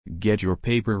Get your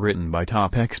paper written by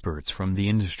top experts from the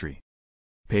industry.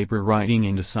 Paper writing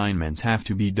and assignments have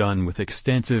to be done with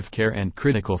extensive care and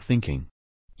critical thinking.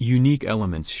 Unique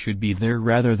elements should be there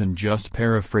rather than just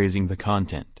paraphrasing the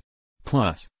content.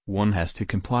 Plus, one has to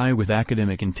comply with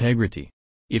academic integrity.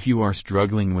 If you are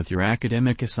struggling with your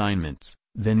academic assignments,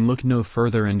 then look no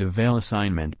further and avail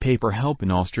assignment paper help in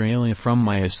Australia from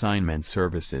My Assignment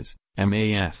Services,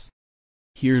 MAS.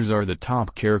 Here's are the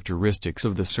top characteristics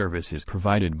of the services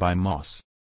provided by MAS.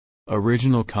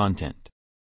 Original content.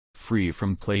 Free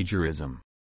from plagiarism.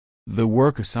 The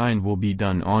work assigned will be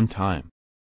done on time.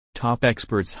 Top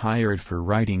experts hired for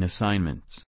writing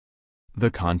assignments. The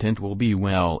content will be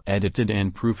well edited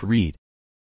and proofread.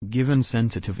 Given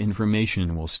sensitive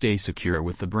information will stay secure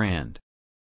with the brand.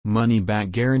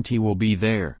 Money-back guarantee will be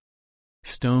there.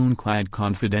 Stone-clad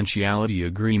confidentiality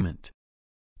agreement.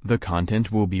 The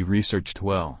content will be researched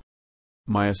well.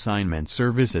 My Assignment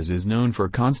Services is known for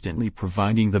constantly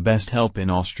providing the best help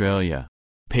in Australia.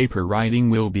 Paper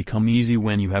writing will become easy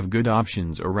when you have good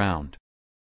options around.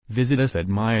 Visit us at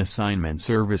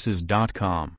myassignmentservices.com.